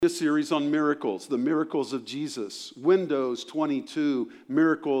A series on miracles, the miracles of Jesus. Windows 22,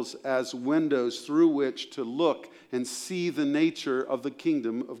 miracles as windows through which to look and see the nature of the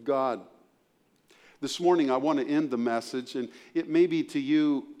kingdom of God. This morning I want to end the message, and it may be to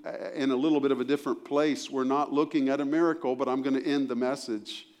you in a little bit of a different place. We're not looking at a miracle, but I'm going to end the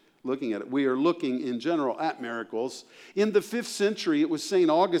message looking at it. We are looking in general at miracles. In the 5th century, it was St.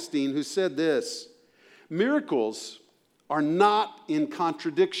 Augustine who said this: miracles are not in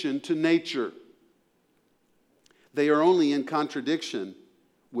contradiction to nature. They are only in contradiction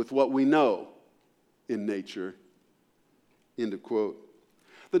with what we know in nature. End of quote.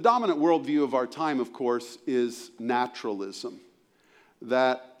 The dominant worldview of our time, of course, is naturalism.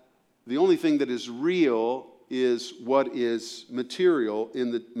 That the only thing that is real is what is material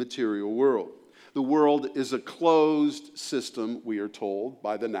in the material world. The world is a closed system, we are told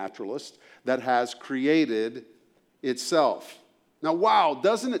by the naturalist, that has created itself. Now, wow,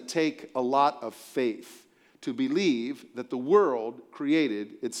 doesn't it take a lot of faith to believe that the world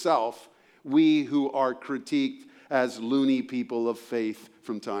created itself, we who are critiqued as loony people of faith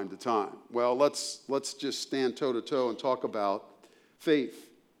from time to time? Well, let's just stand toe-to-toe and talk about faith.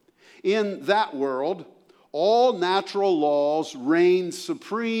 In that world, all natural laws reign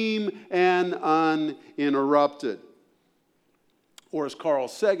supreme and uninterrupted. Or as Carl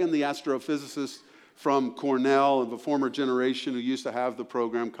Sagan, the astrophysicist from Cornell of a former generation who used to have the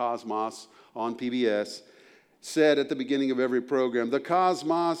program Cosmos on PBS, said at the beginning of every program, "The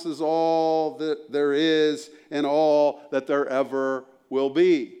cosmos is all that there is and all that there ever will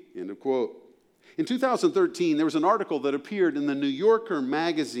be." End of quote. In 2013, there was an article that appeared in the New Yorker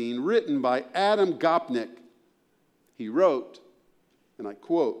magazine written by Adam Gopnik. He wrote, and I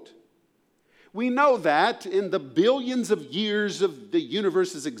quote, "We know that in the billions of years of the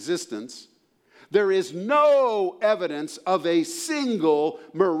universe's existence, there is no evidence of a single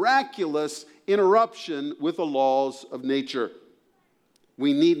miraculous interruption with the laws of nature.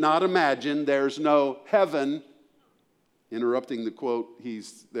 We need not imagine there's no heaven." Interrupting the quote,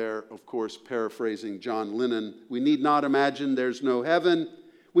 he's there, of course, paraphrasing John Lennon. "We need not imagine there's no heaven.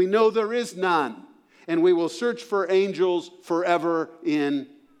 We know there is none, and we will search for angels forever in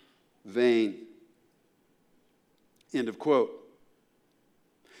vain." End of quote.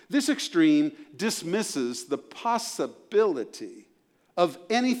 This extreme dismisses the possibility of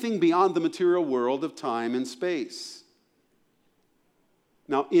anything beyond the material world of time and space.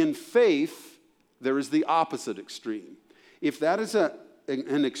 Now, in faith, there is the opposite extreme. If that is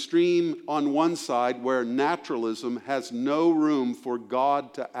an extreme on one side where naturalism has no room for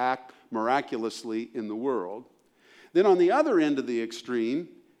God to act miraculously in the world, then on the other end of the extreme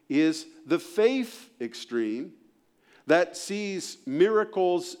is the faith extreme that sees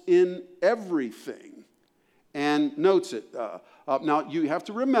miracles in everything and notes it. Now, you have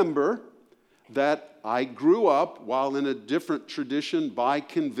to remember that I grew up, while in a different tradition by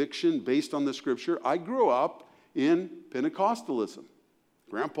conviction based on the Scripture, I grew up in Pentecostalism.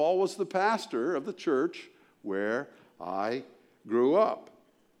 Grandpa was the pastor of the church where I grew up.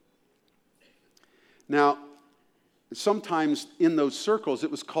 Now, sometimes in those circles,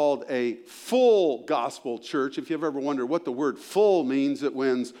 it was called a full gospel church. If you've ever wondered what the word full means, it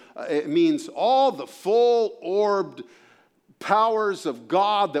means all the full-orbed powers of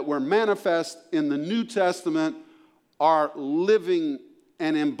God that were manifest in the New Testament are living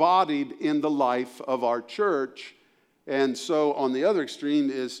and embodied in the life of our church. And so on the other extreme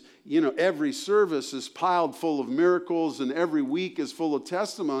is, every service is piled full of miracles, and every week is full of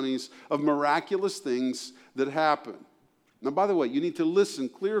testimonies of miraculous things that happen. Now, by the way, you need to listen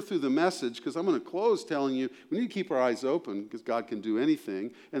clear through the message, because I'm going to close telling you we need to keep our eyes open, because God can do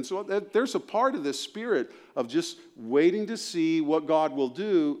anything. And so there's a part of this spirit of just waiting to see what God will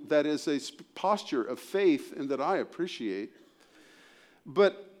do that is a posture of faith and that I appreciate.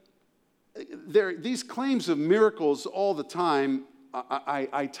 But these claims of miracles all the time,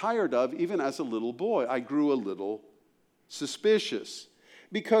 I tired of, even as a little boy. I grew a little suspicious,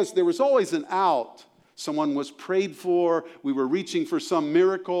 because there was always an out. Someone was prayed for, we were reaching for some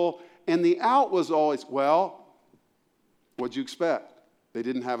miracle, and the out was always, well, what'd you expect? They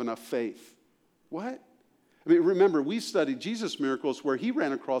didn't have enough faith. What? I mean, remember, we studied Jesus' miracles where he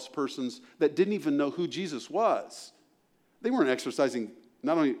ran across persons that didn't even know who Jesus was. They weren't exercising,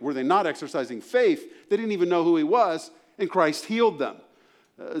 not only were they not exercising faith, they didn't even know who he was, and Christ healed them.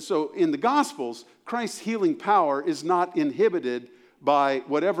 So in the Gospels, Christ's healing power is not inhibited by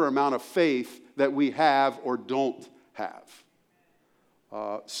whatever amount of faith that we have or don't have.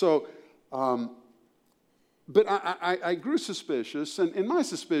 But I grew suspicious, and my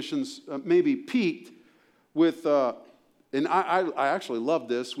suspicions maybe peaked with And I actually love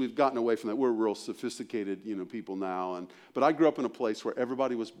this. We've gotten away from that. We're real sophisticated, people now. But I grew up in a place where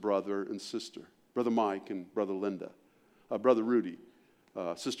everybody was brother and sister. Brother Mike and Brother Linda. Brother Rudy.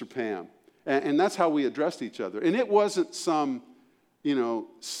 Sister Pam. And that's how we addressed each other. And it wasn't some,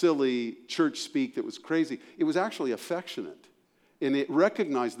 silly church speak that was crazy. It was actually affectionate. And it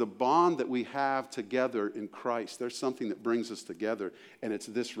recognized the bond that we have together in Christ. There's something that brings us together. And it's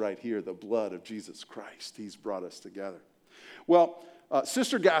this right here, the blood of Jesus Christ. He's brought us together. Well,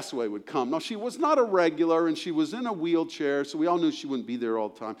 Sister Gasaway would come. Now, she was not a regular, and she was in a wheelchair, so we all knew she wouldn't be there all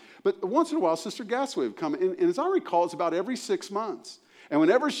the time. But once in a while, Sister Gasaway would come. And as I recall, it's about every 6 months. And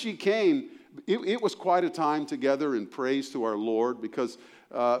whenever she came, it was quite a time together in praise to our Lord, because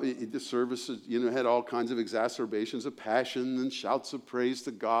the services, had all kinds of exacerbations of passion and shouts of praise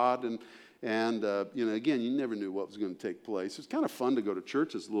to God. And again, you never knew what was going to take place. It was kind of fun to go to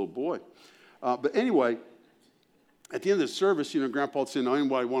church as a little boy. But anyway, at the end of the service, Grandpa would say,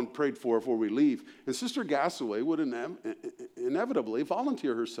 anybody want prayed for before we leave? And Sister Gasaway would inevitably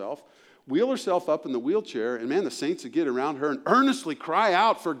volunteer herself, wheel herself up in the wheelchair, and man, the saints would get around her and earnestly cry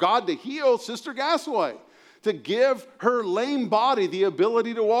out for God to heal Sister Gasaway, to give her lame body the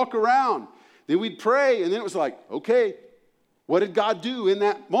ability to walk around. Then we'd pray, and then it was like, okay, what did God do in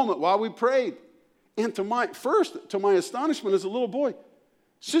that moment while we prayed? And to my astonishment as a little boy,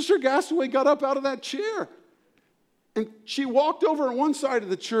 Sister Gasaway got up out of that chair. And she walked over on one side of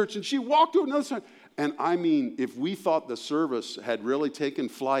the church, and she walked over another side. And I mean, if we thought the service had really taken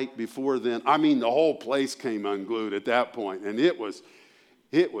flight before then, the whole place came unglued at that point. And it was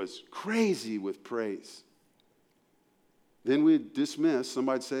crazy with praise. Then we'd dismiss.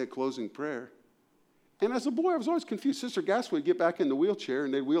 Somebody'd say a closing prayer. And as a boy, I was always confused. Sister Gasaway would get back in the wheelchair,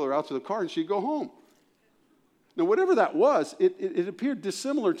 and they'd wheel her out to the car, and she'd go home. Now, whatever that was, it appeared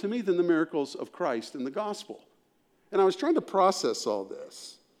dissimilar to me than the miracles of Christ in the gospel. And I was trying to process all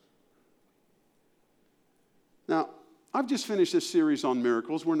this. Now, I've just finished this series on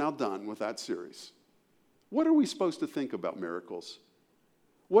miracles. We're now done with that series. What are we supposed to think about miracles?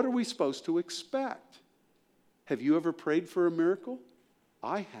 What are we supposed to expect? Have you ever prayed for a miracle?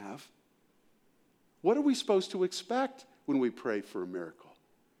 I have. What are we supposed to expect when we pray for a miracle?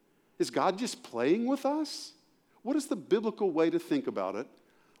 Is God just playing with us? What is the biblical way to think about it?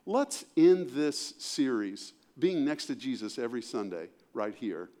 Let's end this series being next to Jesus every Sunday right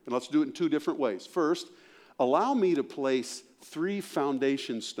here. And let's do it in 2 different ways. First, allow me to place 3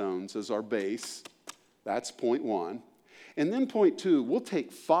 foundation stones as our base. That's point 1. And then point 2, we'll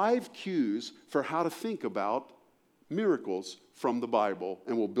take 5 cues for how to think about miracles from the Bible,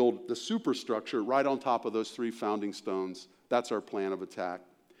 and we'll build the superstructure right on top of those 3 founding stones. That's our plan of attack.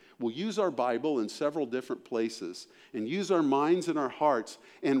 We'll use our Bible in several different places and use our minds and our hearts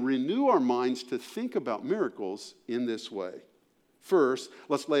and renew our minds to think about miracles in this way. First,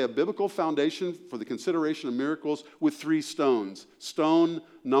 let's lay a biblical foundation for the consideration of miracles with 3 stones. Stone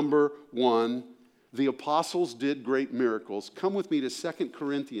number 1, the apostles did great miracles. Come with me to 2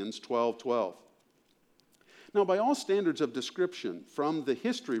 Corinthians 12:12. Now, by all standards of description from the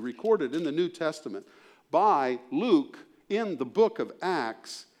history recorded in the New Testament by Luke in the book of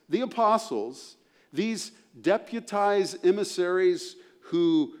Acts, the apostles, these deputized emissaries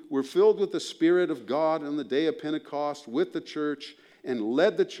who were filled with the Spirit of God on the day of Pentecost with the church and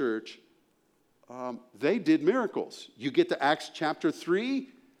led the church, they did miracles. You get to Acts chapter 3,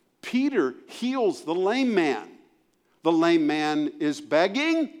 Peter heals the lame man. The lame man is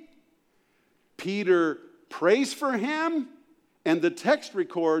begging. Peter prays for him, and the text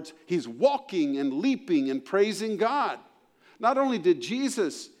records he's walking and leaping and praising God. Not only did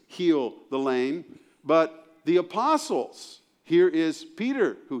Jesus heal the lame, but the apostles. Here is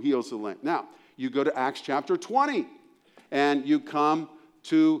Peter who heals the lame. Now, you go to Acts chapter 20, and you come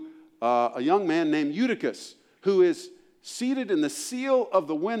to a young man named Eutychus, who is seated in the seal of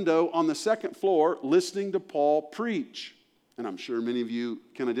the window on the 2nd floor listening to Paul preach. And I'm sure many of you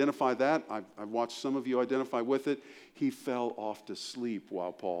can identify that. I've watched some of you identify with it. He fell off to sleep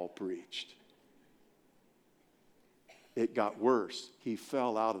while Paul preached. It got worse. He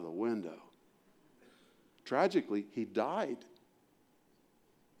fell out of the window. Tragically, he died.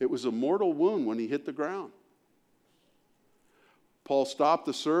 It was a mortal wound when he hit the ground. Paul stopped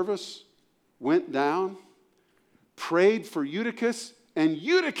the service, went down, prayed for Eutychus, and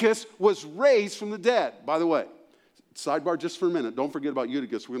Eutychus was raised from the dead. By the way, sidebar just for a minute. Don't forget about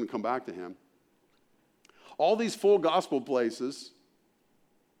Eutychus. We're going to come back to him. All these full gospel places.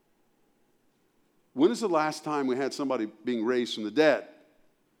 When is the last time we had somebody being raised from the dead?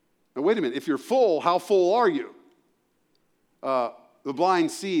 Now, wait a minute. If you're full, how full are you? The blind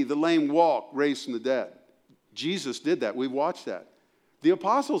see, the lame walk, raised from the dead. Jesus did that. We've watched that. The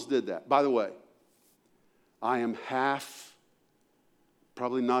apostles did that. By the way, I am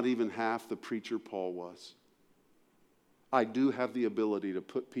probably not even half the preacher Paul was. I do have the ability to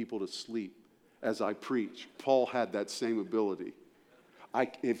put people to sleep as I preach. Paul had that same ability.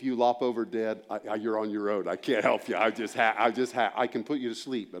 If you lop over dead, you're on your own. I can't help you. I can put you to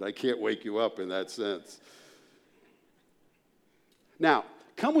sleep, but I can't wake you up in that sense. Now,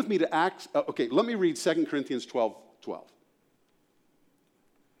 come with me to Acts. Okay, let me read 2 Corinthians 12:12.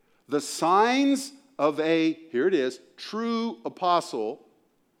 The signs of here it is, true apostle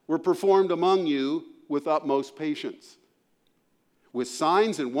were performed among you with utmost patience, with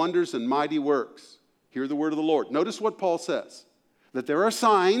signs and wonders and mighty works. Hear the word of the Lord. Notice what Paul says, that there are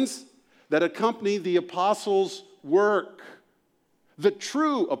signs that accompany the apostles' work, the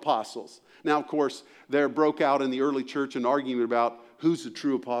true apostles. Now, of course, there broke out in the early church an argument about who's the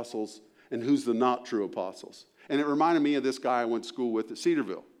true apostles and who's the not true apostles. And it reminded me of this guy I went to school with at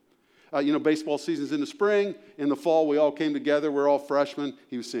Cedarville. Baseball season's in the spring. In the fall, we all came together. We're all freshmen.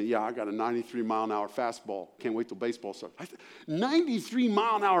 He was saying, I got a 93-mile-an-hour fastball. Can't wait till baseball starts.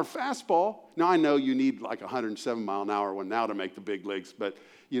 93-mile-an-hour fastball? Now, I know you need like 107-mile-an-hour one now to make the big leagues. But,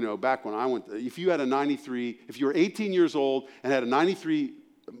 back when I went, if you were 18 years old and had a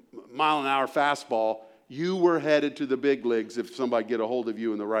 93-mile-an-hour fastball, you were headed to the big leagues if somebody get a hold of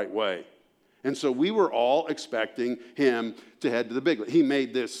you in the right way. And so we were all expecting him to head to the big league. He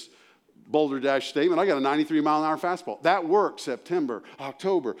made this Boulder Dash statement, I got a 93-mile-an-hour fastball. That worked September,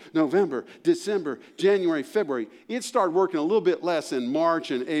 October, November, December, January, February. It started working a little bit less in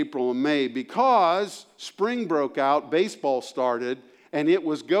March and April and May because spring broke out, baseball started, and it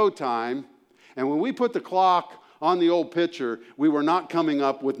was go time. And when we put the clock on the old pitcher, we were not coming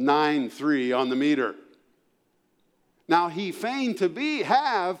up with 9-3 on the meter. Now, he feigned to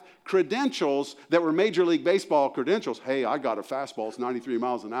have credentials that were Major League Baseball credentials. Hey, I got a fastball, it's 93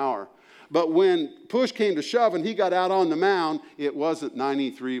 miles an hour. But when push came to shove and he got out on the mound, it wasn't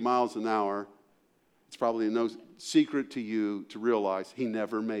 93 miles an hour. It's probably no secret to you to realize he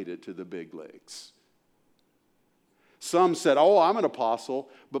never made it to the big leagues. Some said, I'm an apostle.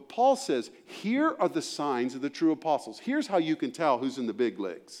 But Paul says, here are the signs of the true apostles. Here's how you can tell who's in the big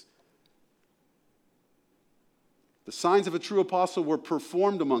leagues. The signs of a true apostle were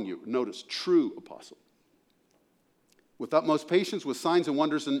performed among you. Notice, true apostle. With utmost patience, with signs and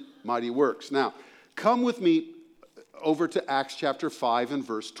wonders and mighty works. Now, come with me over to Acts chapter 5 and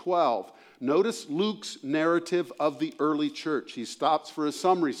verse 12. Notice Luke's narrative of the early church. He stops for a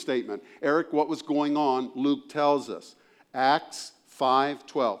summary statement. Eric, what was going on? Luke tells us. Acts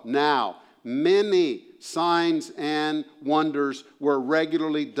 5:12. Now, many signs and wonders were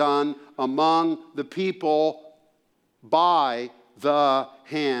regularly done among the people by the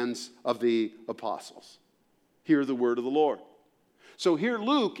hands of the apostles. Hear the word of the Lord. So here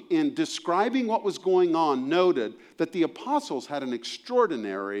Luke, in describing what was going on, noted that the apostles had an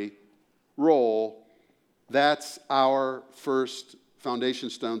extraordinary role. That's our first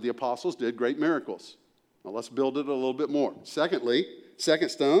foundation stone. The apostles did great miracles. Now let's build it a little bit more. Secondly, second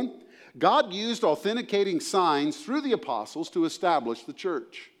stone, God used authenticating signs through the apostles to establish the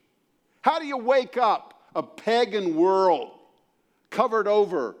church. How do you wake up a pagan world covered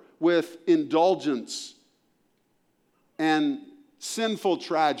over with indulgence and sinful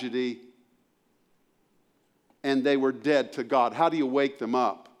tragedy, and they were dead to God? How do you wake them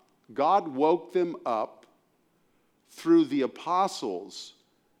up? God woke them up through the apostles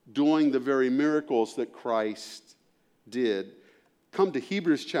doing the very miracles that Christ did. Come to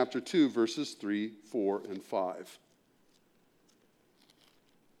Hebrews chapter 2, verses 3, 4, and 5.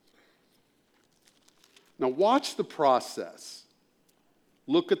 Now watch the process.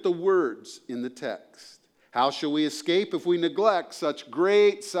 Look at the words in the text. How shall we escape if we neglect such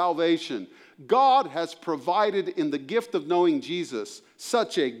great salvation? God has provided in the gift of knowing Jesus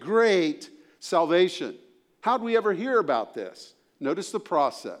such a great salvation. How do we ever hear about this? Notice the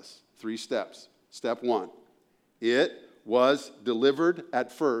process. 3 steps. Step 1. It was delivered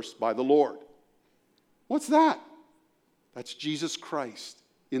at first by the Lord. What's that? That's Jesus Christ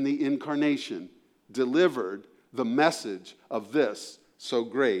in the incarnation delivered the message of this so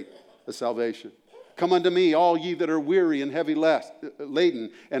great a salvation. Come unto me, all ye that are weary and heavy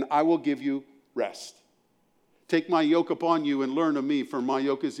laden, and I will give you rest. Take my yoke upon you and learn of me, for my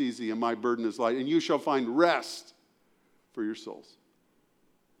yoke is easy and my burden is light, and you shall find rest for your souls.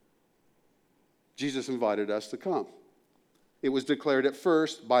 Jesus invited us to come. It was declared at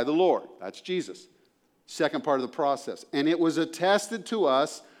first by the Lord. That's Jesus. Second part of the process. And it was attested to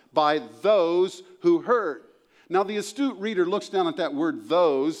us by those who heard. Now the astute reader looks down at that word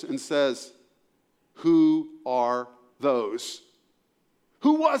those and says, Who are those?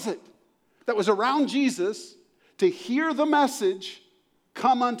 Who was it that was around Jesus to hear the message,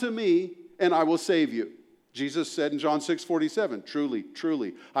 come unto me and I will save you? Jesus said in John 6:47, truly,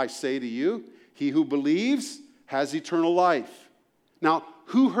 truly, I say to you, he who believes has eternal life. Now,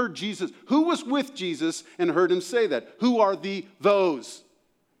 who heard Jesus? Who was with Jesus and heard him say that? Who are the those?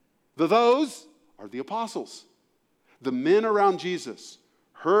 The those are the apostles. The men around Jesus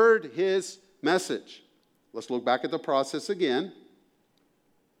heard his message. Let's look back at the process again.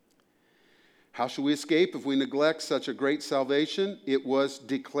 How shall we escape if we neglect such a great salvation? It was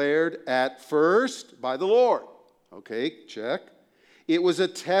declared at first by the Lord. Okay, check. It was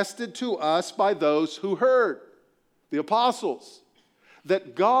attested to us by those who heard, the apostles,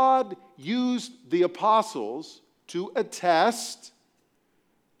 that God used the apostles to attest,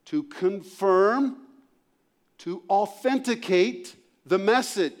 to confirm, to authenticate the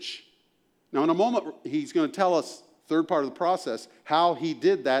message. Now, in a moment, he's going to tell us, third part of the process, how he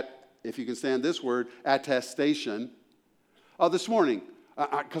did that, if you can stand this word, attestation. This morning,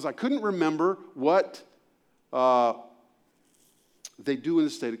 because I couldn't remember what they do in the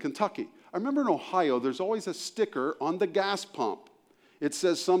state of Kentucky. I remember in Ohio, there's always a sticker on the gas pump. It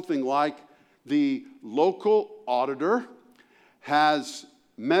says something like, the local auditor has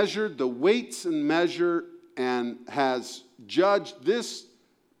measured the weights and measure and has judged this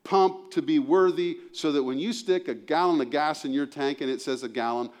pump to be worthy, so that when you stick a gallon of gas in your tank and it says a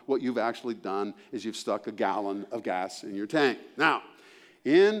gallon, what you've actually done is you've stuck a gallon of gas in your tank. Now,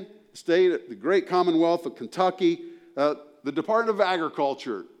 in the great Commonwealth of Kentucky, the Department of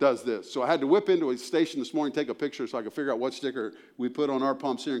Agriculture does this. So I had to whip into a station this morning, take a picture so I could figure out what sticker we put on our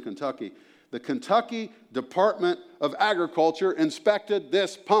pumps here in Kentucky. The Kentucky Department of Agriculture inspected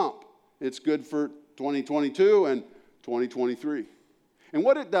this pump. It's good for 2022 and 2023. And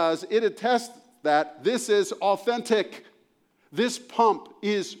what it does, it attests that this is authentic. This pump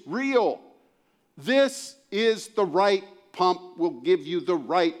is real. This is the right pump, will give you the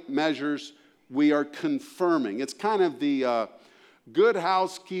right measures. We are confirming. It's kind of the good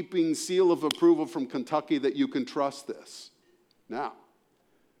housekeeping seal of approval from Kentucky that you can trust this. Now,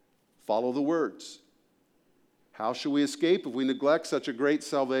 follow the words. How shall we escape if we neglect such a great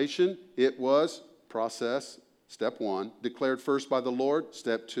salvation? It was process. Step 1, declared first by the Lord.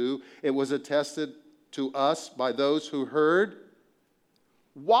 Step 2, it was attested to us by those who heard.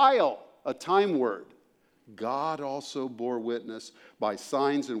 While, a time word, God also bore witness by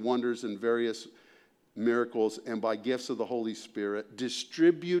signs and wonders and various miracles and by gifts of the Holy Spirit,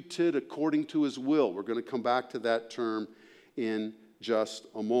 distributed according to his will. We're going to come back to that term in just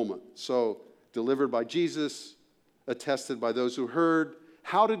a moment. So, delivered by Jesus, attested by those who heard.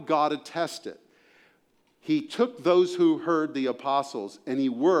 How did God attest it? He took those who heard, the apostles, and he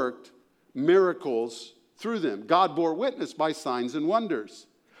worked miracles through them. God bore witness by signs and wonders.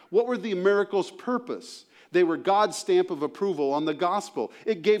 What were the miracles' purpose? They were God's stamp of approval on the gospel.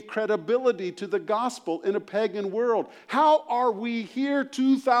 It gave credibility to the gospel in a pagan world. How are we here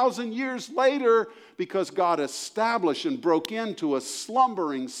 2,000 years later? Because God established and broke into a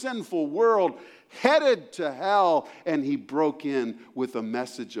slumbering, sinful world headed to hell, and he broke in with a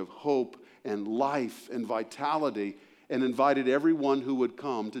message of hope and life and vitality, and invited everyone who would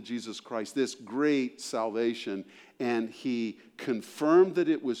come to Jesus Christ, this great salvation. And he confirmed that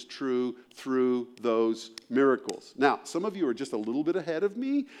it was true through those miracles. Now, some of you are just a little bit ahead of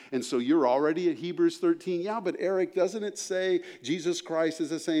me, and so you're already at Hebrews 13. Yeah, but Eric, doesn't it say Jesus Christ is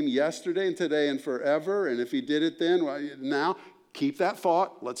the same yesterday and today and forever? And if he did it then, well, now, keep that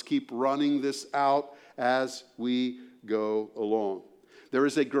thought. Let's keep running this out as we go along. There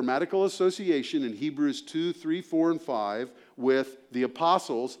is a grammatical association in Hebrews 2, 3, 4, and 5 with the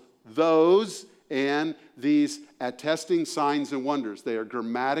apostles, those, and these attesting signs and wonders. They are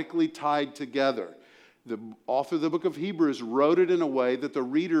grammatically tied together. The author of the book of Hebrews wrote it in a way that the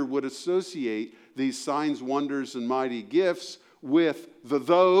reader would associate these signs, wonders, and mighty gifts with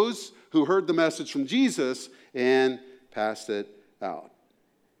those who heard the message from Jesus and passed it out.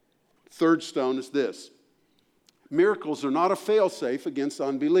 Third stone is this. Miracles are not a fail-safe against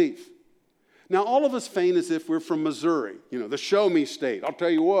unbelief. Now, all of us feign as if we're from Missouri, the show me state. I'll tell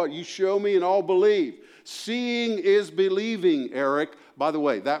you what, you show me and I'll believe. Seeing is believing, Eric. By the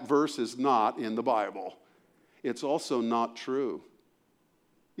way, that verse is not in the Bible. It's also not true.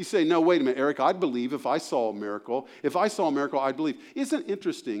 You say, no, wait a minute, Eric, I'd believe if I saw a miracle. If I saw a miracle, I'd believe. Isn't it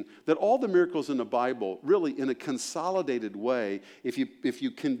interesting that all the miracles in the Bible, really in a consolidated way, if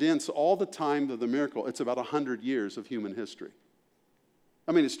you condense all the time of the miracle, it's about 100 years of human history.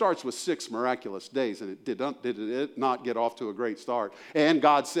 I mean, it starts with 6 miraculous days, and it did not get off to a great start. And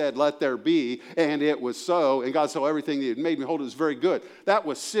God said, let there be, and it was so. And God saw everything that he had made. Behold, it was very good. That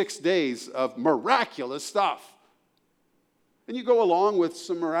was 6 days of miraculous stuff. And you go along with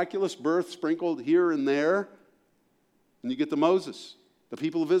some miraculous births sprinkled here and there, and you get to Moses, the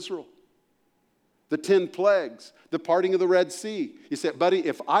people of Israel. The 10 plagues, the parting of the Red Sea. You said, buddy,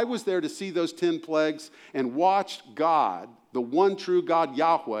 if I was there to see those 10 plagues and watched God, the one true God,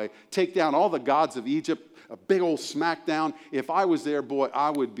 Yahweh, take down all the gods of Egypt, a big old smackdown, if I was there, boy, I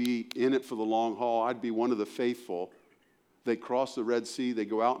would be in it for the long haul. I'd be one of the faithful. They cross the Red Sea. They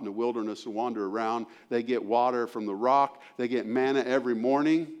go out in the wilderness and wander around. They get water from the rock. They get manna every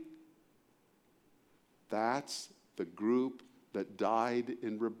morning. That's the group that died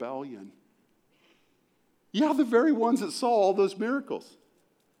in rebellion. Yeah, the very ones that saw all those miracles.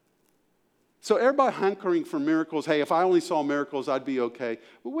 So everybody hankering for miracles. Hey, if I only saw miracles, I'd be okay.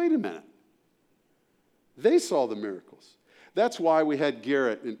 But wait a minute. They saw the miracles. That's why we had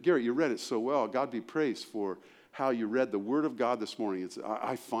Garrett. And Garrett, you read it so well. God be praised for how you read the Word of God this morning.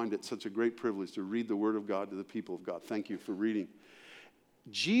 I find it such a great privilege to read the Word of God to the people of God. Thank you for reading.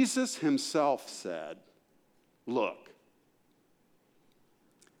 Jesus himself said, look,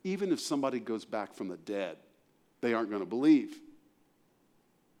 even if somebody goes back from the dead, they aren't going to believe.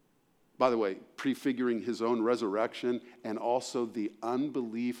 By the way, prefiguring his own resurrection and also the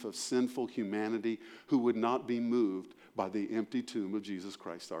unbelief of sinful humanity who would not be moved by the empty tomb of Jesus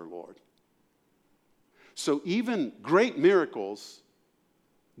Christ our Lord. So even great miracles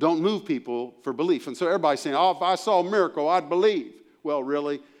don't move people for belief. And so everybody's saying, oh, if I saw a miracle, I'd believe. Well,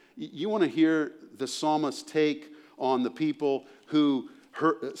 really? You want to hear the psalmist's take on the people who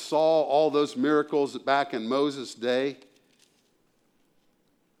saw all those miracles back in Moses' day?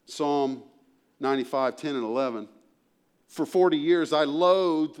 Psalm 95, 10 and 11. For 40 years I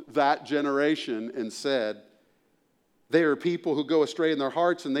loathed that generation and said, they are people who go astray in their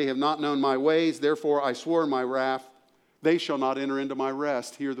hearts and they have not known my ways. Therefore I swore in my wrath, they shall not enter into my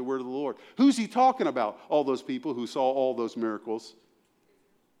rest. Hear the word of the Lord. Who's he talking about? All those people who saw all those miracles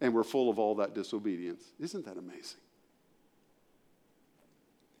and were full of all that disobedience. Isn't that amazing?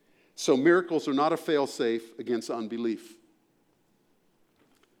 So miracles are not a fail-safe against unbelief.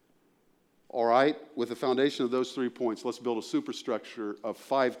 All right, with the foundation of those 3 points, let's build a superstructure of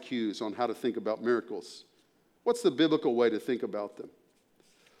 5 cues on how to think about miracles. What's the biblical way to think about them?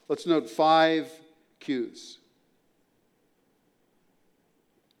 Let's note 5 cues.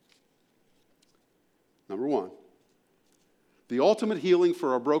 Number 1, the ultimate healing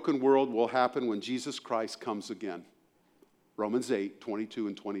for our broken world will happen when Jesus Christ comes again. Romans 8, 22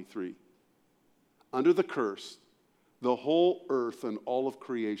 and 23. Under the curse, the whole earth and all of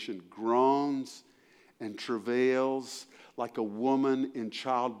creation groans and travails like a woman in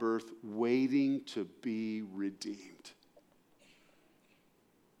childbirth waiting to be redeemed.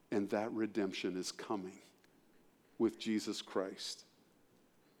 And that redemption is coming with Jesus Christ,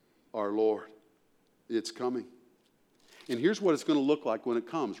 our Lord. It's coming. And here's what it's going to look like when it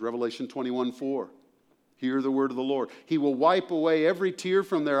comes. Revelation 21:4. Hear the word of the Lord. He will wipe away every tear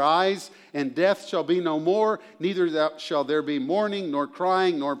from their eyes, and death shall be no more. Neither shall there be mourning, nor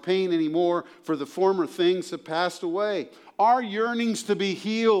crying, nor pain anymore, for the former things have passed away. Our yearnings to be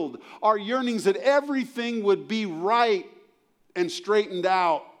healed, our yearnings that everything would be right and straightened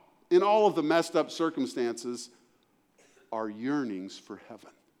out in all of the messed up circumstances, are yearnings for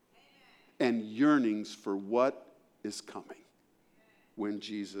heaven and yearnings for what is coming when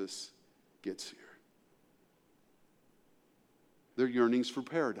Jesus gets here. They're yearnings for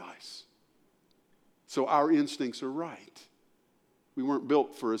paradise. So our instincts are right. We weren't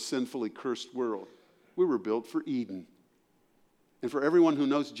built for a sinfully cursed world. We were built for Eden. And for everyone who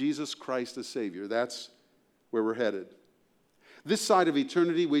knows Jesus Christ as Savior, that's where we're headed. This side of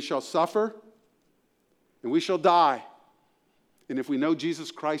eternity, we shall suffer and we shall die. And if we know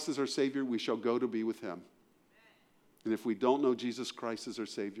Jesus Christ as our Savior, we shall go to be with Him. And if we don't know Jesus Christ as our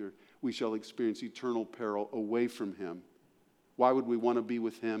Savior, we shall experience eternal peril away from Him. Why would we want to be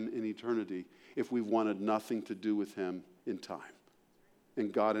with Him in eternity if we wanted nothing to do with Him in time?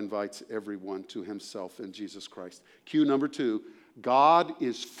 And God invites everyone to Himself in Jesus Christ. Cue number 2, God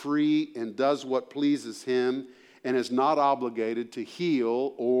is free and does what pleases Him and is not obligated to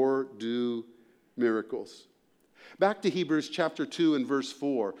heal or do miracles. Back to Hebrews chapter 2 and verse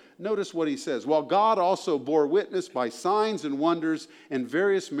 4. Notice what he says. While God also bore witness by signs and wonders and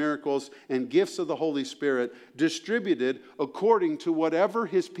various miracles and gifts of the Holy Spirit distributed according to whatever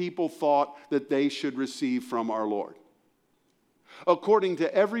His people thought that they should receive from our Lord. According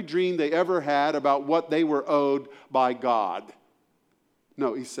to every dream they ever had about what they were owed by God.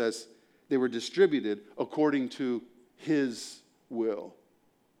 No, he says they were distributed according to his will.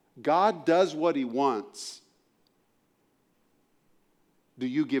 God does what he wants. Do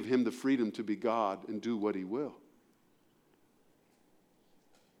you give him the freedom to be God and do what he will?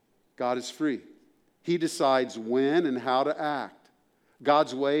 God is free. He decides when and how to act.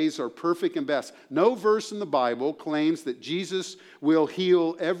 God's ways are perfect and best. No verse in the Bible claims that Jesus will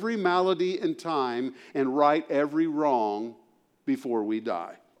heal every malady in time and right every wrong before we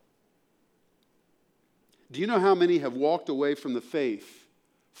die. Do you know how many have walked away from the faith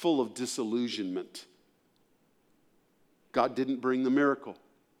full of disillusionment? God didn't bring the miracle.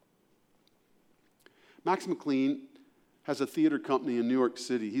 Max McLean has a theater company in New York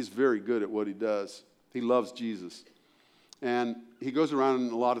City. He's very good at what he does. He loves Jesus. And he goes around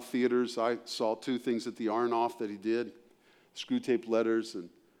in a lot of theaters. I saw 2 things at the Arnoff that he did. Screwtape Letters and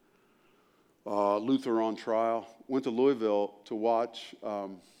Luther on Trial. Went to Louisville to watch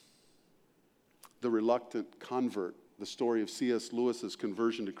The Reluctant Convert, the story of C.S. Lewis's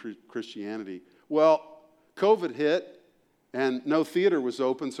conversion to Christianity. Well, COVID hit and no theater was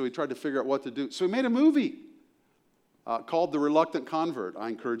open, so he tried to figure out what to do. So he made a movie called The Reluctant Convert. I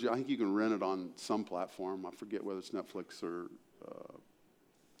encourage you. I think you can rent it on some platform. I forget whether it's Netflix or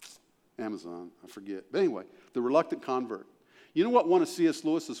Amazon. I forget. But anyway, The Reluctant Convert. You know what one of C.S.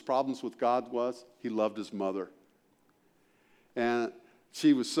 Lewis's problems with God was? He loved his mother. And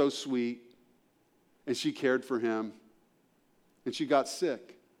she was so sweet, and she cared for him, and she got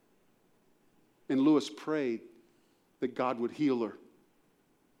sick. And Lewis prayed that God would heal her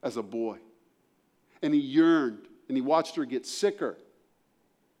as a boy. And he yearned, and he watched her get sicker.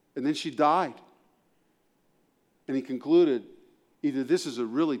 And then she died. And he concluded, either this is a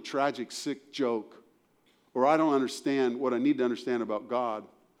really tragic, sick joke, or I don't understand what I need to understand about God,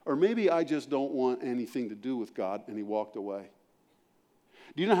 or maybe I just don't want anything to do with God, and he walked away.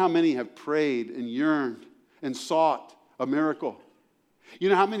 Do you know how many have prayed and yearned and sought a miracle? You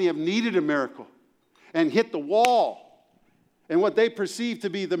know how many have needed a miracle and hit the wall, and what they perceived to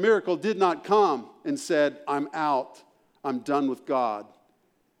be the miracle did not come, and said, I'm out, I'm done with God,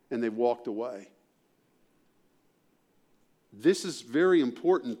 and they walked away. This is very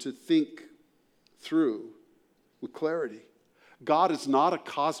important to think through with clarity. God is not a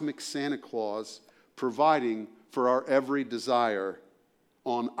cosmic Santa Claus providing for our every desire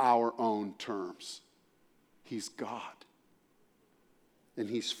on our own terms. He's God. And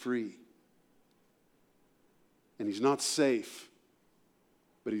he's free. And he's not safe,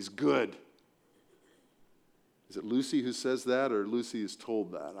 but he's good. Is it Lucy who says that, or Lucy is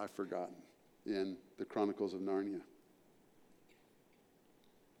told that? I've forgotten, in the Chronicles of Narnia.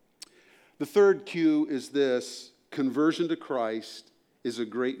 The third cue is this: conversion to Christ is a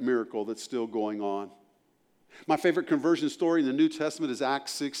great miracle that's still going on. My favorite conversion story in the New Testament is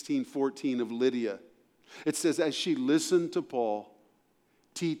Acts 16:14 of Lydia. It says, as she listened to Paul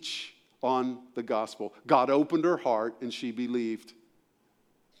teach on the gospel, God opened her heart and she believed.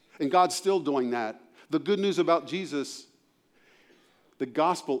 And God's still doing that. The good news about Jesus, the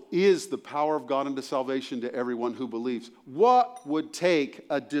gospel is the power of God unto salvation to everyone who believes. What would take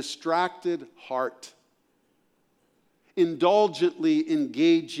a distracted heart indulgently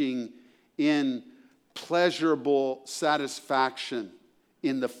engaging in pleasurable satisfaction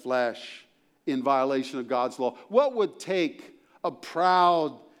in the flesh in violation of God's law? What would take a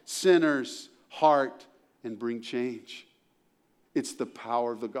proud sinner's heart and bring change? It's the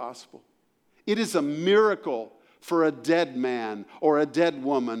power of the gospel. It is a miracle for a dead man or a dead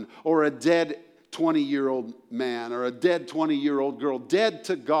woman or a dead 20-year-old man or a dead 20-year-old girl, dead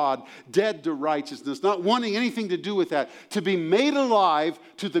to God, dead to righteousness, not wanting anything to do with that, to be made alive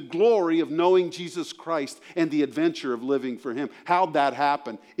to the glory of knowing Jesus Christ and the adventure of living for him. How'd that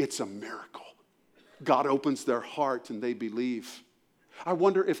happen? It's a miracle. God opens their heart and they believe. I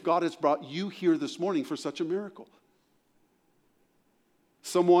wonder if God has brought you here this morning for such a miracle.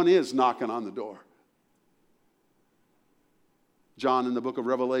 Someone is knocking on the door. John in the book of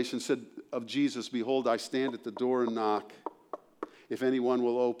Revelation said of Jesus, behold, I stand at the door and knock. If anyone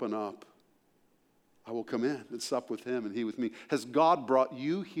will open up, I will come in and sup with him and he with me. Has God brought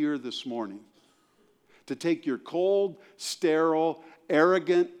you here this morning to take your cold, sterile,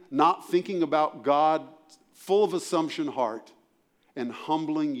 arrogant, not thinking about God, full of assumption heart, and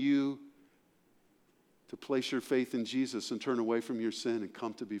humbling you to place your faith in Jesus and turn away from your sin and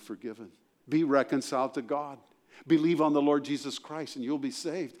come to be forgiven? Be reconciled to God. Believe on the Lord Jesus Christ and you'll be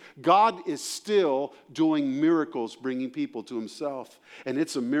saved. God is still doing miracles, bringing people to himself. And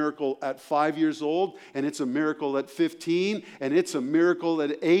it's a miracle at 5 years old, and it's a miracle at 15, and it's a miracle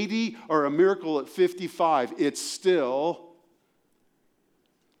at 80, or a miracle at 55. It's still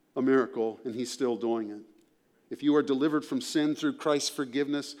a miracle, and he's still doing it. If you are delivered from sin through Christ's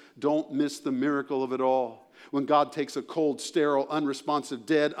forgiveness, don't miss the miracle of it all. When God takes a cold, sterile, unresponsive,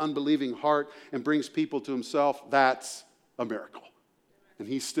 dead, unbelieving heart and brings people to himself, that's a miracle. And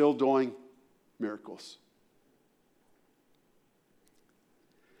he's still doing miracles.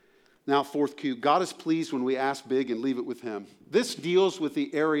 Now, fourth cue, God is pleased when we ask big and leave it with him. This deals with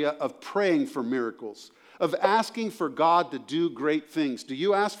the area of praying for miracles, of asking for God to do great things. Do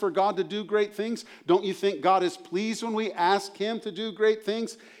you ask for God to do great things? Don't you think God is pleased when we ask him to do great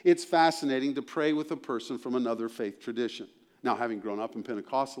things? It's fascinating to pray with a person from another faith tradition. Now, having grown up in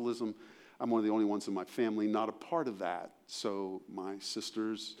Pentecostalism, I'm one of the only ones in my family not a part of that. So my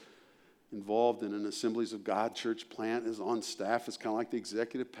sister's involved in an Assemblies of God church plant, is on staff. It's kind of like the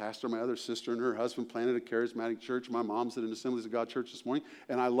executive pastor. My other sister and her husband planted a charismatic church. My mom's at an Assemblies of God church this morning,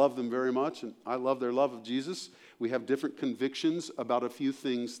 and I love them very much, and I love their love of Jesus. We have different convictions about a few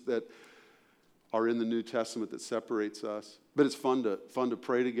things that are in the New Testament that separates us. But it's fun to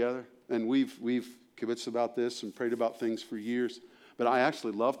pray together, and we've convinced about this and prayed about things for years. But I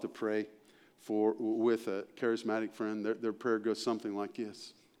actually love to pray with a charismatic friend. Their prayer goes something like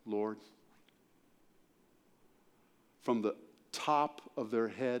this: Lord, from the top of their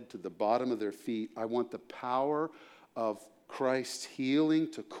head to the bottom of their feet, I want the power of Christ's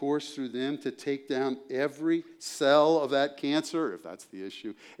healing to course through them, to take down every cell of that cancer, if that's the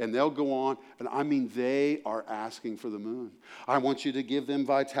issue. And they'll go on, and I mean, they are asking for the moon. I want you to give them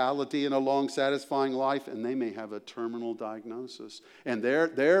vitality and a long, satisfying life, and they may have a terminal diagnosis. And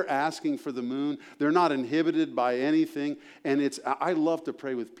they're asking for the moon. They're not inhibited by anything. And I love to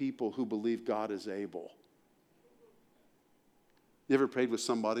pray with people who believe God is able. You ever prayed with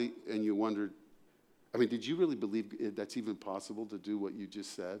somebody and you wondered, did you really believe that's even possible to do what you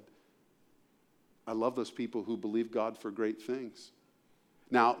just said? I love those people who believe God for great things.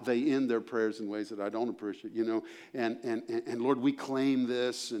 Now, they end their prayers in ways that I don't appreciate, and Lord, we claim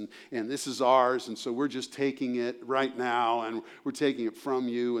this, and this is ours, and so we're just taking it right now, and we're taking it from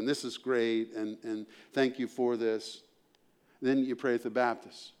you, and this is great, and thank you for this. Then you pray at the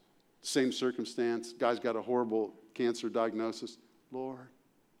Baptist. Same circumstance. Guy's got a horrible cancer diagnosis. Lord.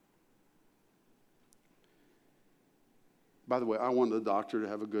 By the way, I want the doctor to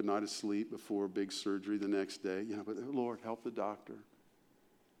have a good night of sleep before big surgery the next day. But Lord, help the doctor.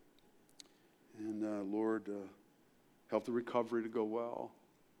 And Lord, help the recovery to go well.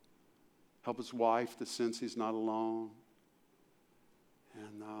 Help his wife to sense he's not alone.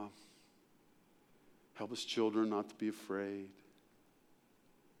 And help his children not to be afraid.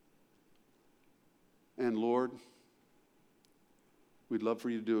 And Lord, we'd love for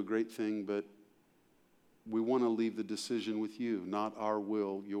you to do a great thing, but we want to leave the decision with you. Not our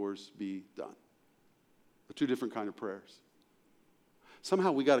will, yours be done. They're two different kind of prayers.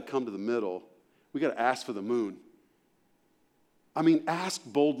 Somehow we got to come to the middle. We got to ask for the moon. Ask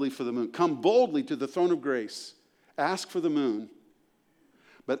boldly for the moon. Come boldly to the throne of grace. Ask for the moon.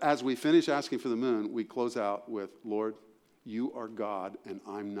 But as we finish asking for the moon, we close out with, Lord, you are God and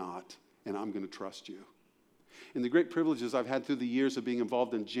I'm not, and I'm going to trust you. And the great privileges I've had through the years of being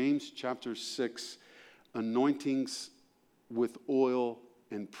involved in James chapter 6, anointings with oil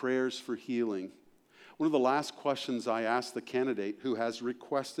and prayers for healing. One of the last questions I asked the candidate who has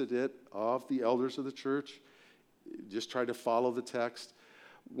requested it of the elders of the church, just try to follow the text.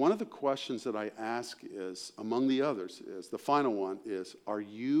 One of the questions that I ask is, among the others, is the final one is, are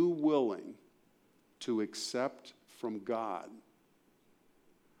you willing to accept from God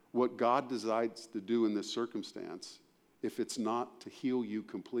what God decides to do in this circumstance if it's not to heal you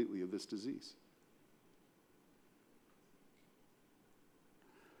completely of this disease?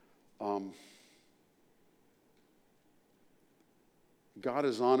 God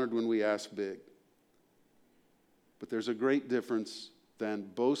is honored when we ask big. But there's a great difference than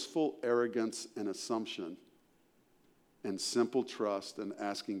boastful arrogance and assumption and simple trust and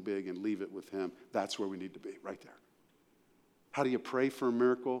asking big and leave it with him. That's where we need to be, right there. How do you pray for a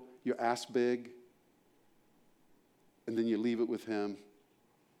miracle? You ask big, and then you leave it with him,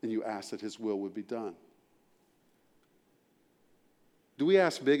 and you ask that his will would be done. Do we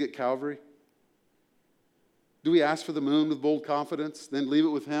ask big at Calvary? Do we ask for the moon with bold confidence, then leave it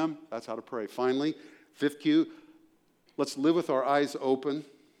with him? That's how to pray. Finally, fifth cue, let's live with our eyes open.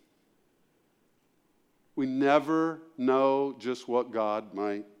 We never know just what God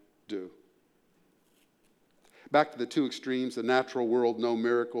might do. Back to the two extremes, the natural world, no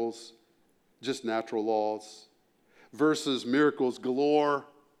miracles, just natural laws, versus miracles galore.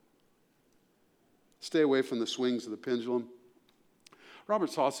 Stay away from the swings of the pendulum. Robert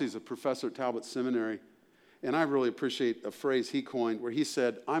Saucy is a professor at Talbot Seminary, And I really appreciate a phrase he coined where he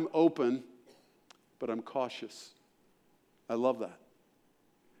said, I'm open, but I'm cautious. I love that.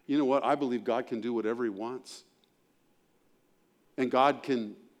 You know what? I believe God can do whatever he wants. And God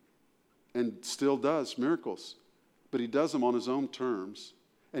can and still does miracles. But he does them on his own terms.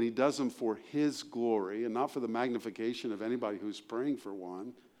 And he does them for his glory and not for the magnification of anybody who's praying for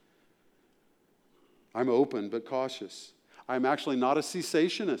one. I'm open but cautious. I'm actually not a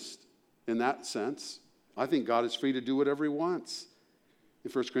cessationist in that sense. I think God is free to do whatever he wants.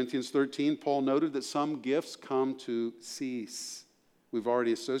 In 1 Corinthians 13, Paul noted that some gifts come to cease. We've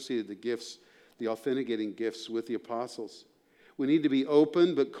already associated the gifts, the authenticating gifts, with the apostles. We need to be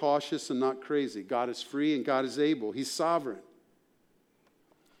open but cautious and not crazy. God is free and God is able. He's sovereign.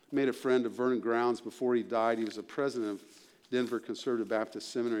 I made a friend of Vernon Grounds before he died. He was the president of Denver Conservative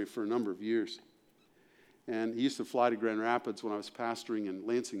Baptist Seminary for a number of years. And he used to fly to Grand Rapids when I was pastoring in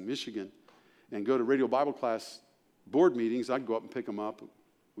Lansing, Michigan, and go to radio Bible class board meetings. I'd go up and pick him up.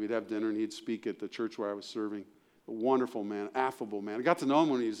 We'd have dinner, and he'd speak at the church where I was serving. A wonderful man, affable man. I got to know him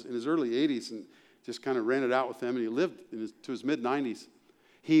when he was in his early 80s and just kind of ran it out with him, and he lived to his mid-90s.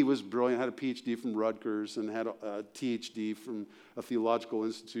 He was brilliant, had a PhD from Rutgers and had a THD from a theological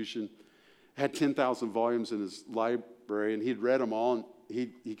institution, had 10,000 volumes in his library, and he'd read them all, and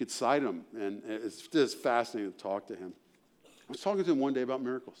he could cite them, and it's just fascinating to talk to him. I was talking to him one day about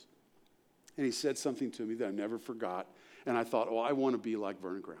miracles, and he said something to me that I never forgot, and I thought, oh, I want to be like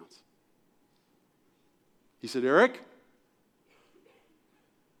Vernon Grounds. He said, Eric,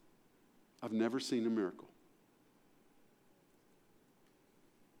 I've never seen a miracle.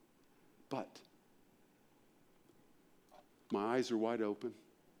 But my eyes are wide open,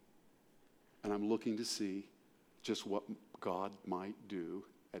 and I'm looking to see just what God might do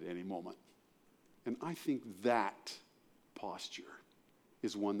at any moment. And I think that posture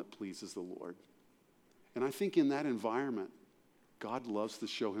is one that pleases the Lord. And I think in that environment, God loves to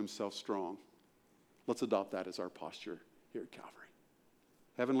show himself strong. Let's adopt that as our posture here at Calvary.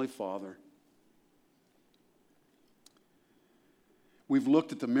 Heavenly Father, we've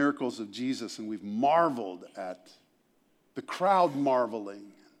looked at the miracles of Jesus and we've marveled at the crowd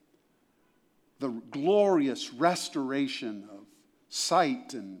marveling, the glorious restoration of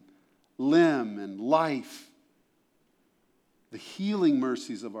sight and limb and life, the healing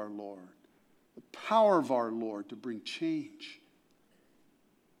mercies of our Lord, the power of our Lord to bring change.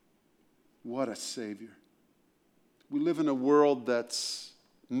 What a Savior. We live in a world that's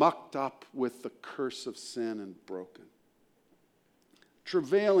mucked up with the curse of sin and broken.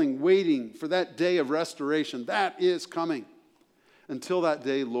 Travailing, waiting for that day of restoration. That is coming. Until that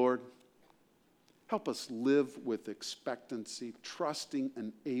day, Lord, help us live with expectancy, trusting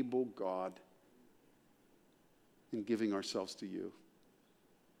an able God and giving ourselves to you.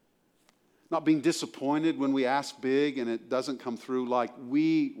 Not being disappointed when we ask big and it doesn't come through like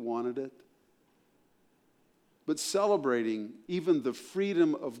we wanted it. But celebrating even the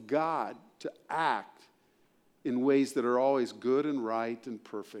freedom of God to act in ways that are always good and right and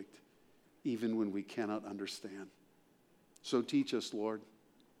perfect, even when we cannot understand. So teach us, Lord,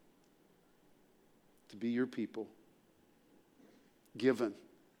 to be your people, given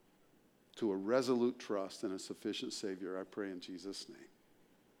to a resolute trust in a sufficient Savior. I pray in Jesus' name.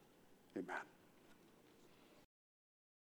 Amen.